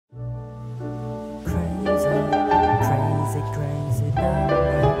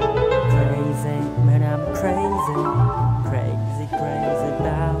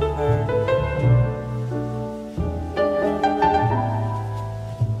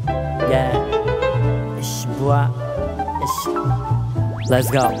boy. Let's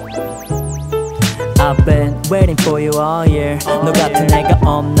go. I've been waiting for you all year. 너 같은 애가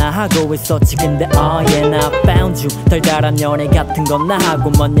없나 하고 있었지 근데 oh yeah 나 found you. 달달한 연애 같은 건 나 하고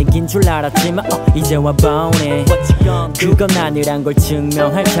먼 얘긴 줄 알았지만 이제 와보네. 그건 아니란 걸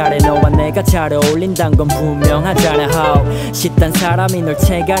증명할 차례. 너와 내가 잘 어울린단 건 분명하잖아. How 식단 사람이 널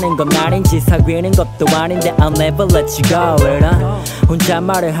채가는 건 아닌지 사귀는 것도 아닌데 I'll never let you go.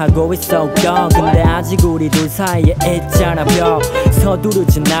 혼잣말을 하고 있어 go. 근데 아직 우리 둘 사이에 있잖아 벽.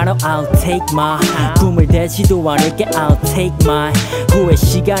 서두르진 않아 I'll take my 꿈을 대지도 않을게 I'll take my 후회.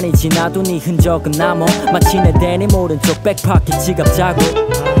 시간이 지나도 네 흔적은 남어. 마치 내 데님 오른쪽 백파켓 지갑 자국.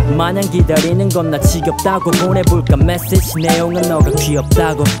 마냥 기다리는 건 나 지겹다고. 보내볼까 메시지 내용은 너가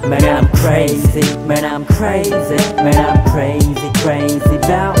귀엽다고. Man I'm crazy, man I'm crazy, man I'm crazy, crazy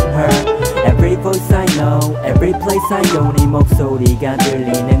about her. Every voice I know, every place I go 네 목소리가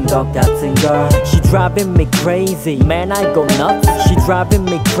들리는 것 같은 걸. She driving me crazy, man I go nuts. She driving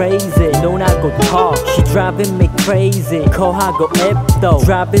me crazy, 논하고 talk. She driving me crazy, 코하고 입도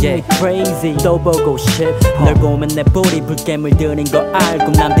driving me crazy. 또 보고 싶어. 널 보면 내 볼이 붉게 물드는 거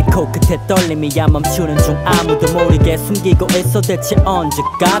알고 난 네 코끝에 떨림이야 멈추는 중. 아무도 모르게 숨기고 있어 대체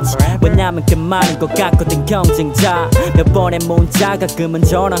언제까지. 왜냐면 그 많은 것 같거든 경쟁자. 몇 번의 문자 가끔은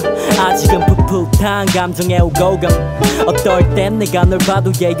전화. 아직은 풋풋한 감정에 오고감. 어떨 땐 내가 널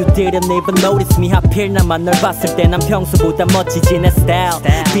봐도 yeah you didn't even notice me. 하필 나만 널 봤을 때 난 평소보다 멋지지 내 스타일.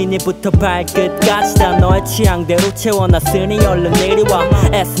 비닐부터 발끝까지 다 너의 취향대로 채워놨으니 얼른 이리 와.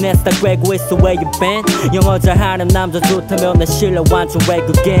 SNS 다 꿰고 있어 where you been. 영어 잘하는 남자 좋다면 내 실력 완전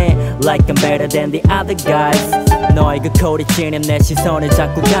외국인. Like I'm better than the other guys. 너의 그 코리치는 내 시선을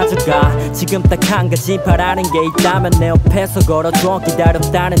자꾸 가져가. 지금 딱 한 가지 바라는 게 있다면 내 옆에서 걸어줘.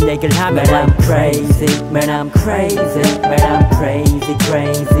 기다렸다는 얘기를 하면 Man I'm crazy, man I'm crazy, man I'm crazy,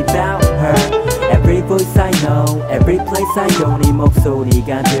 crazy about her. Every voice I know, every place I go 네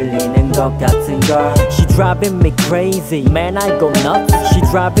목소리가 들리는 것 같은 걸. She driving me crazy, man I go nuts. She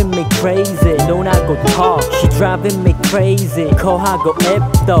driving me crazy, 논하고 talk. She driving me crazy, 코하고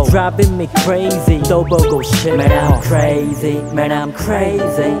입도 driving me crazy. 또 보고 싶어. Man I'm crazy, man I'm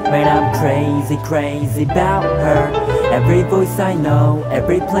crazy, man I'm crazy, crazy about her. Every voice I know,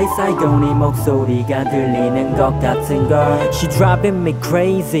 every place I go 네 목소리가 들리는 것 같은 걸. She driving me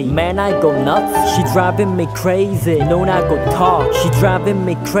crazy, man I go nuts. She driving me crazy, 논하고 talk. She driving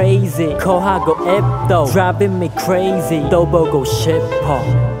me crazy, 코하고 입도 driving me crazy. 또 보고 싶어.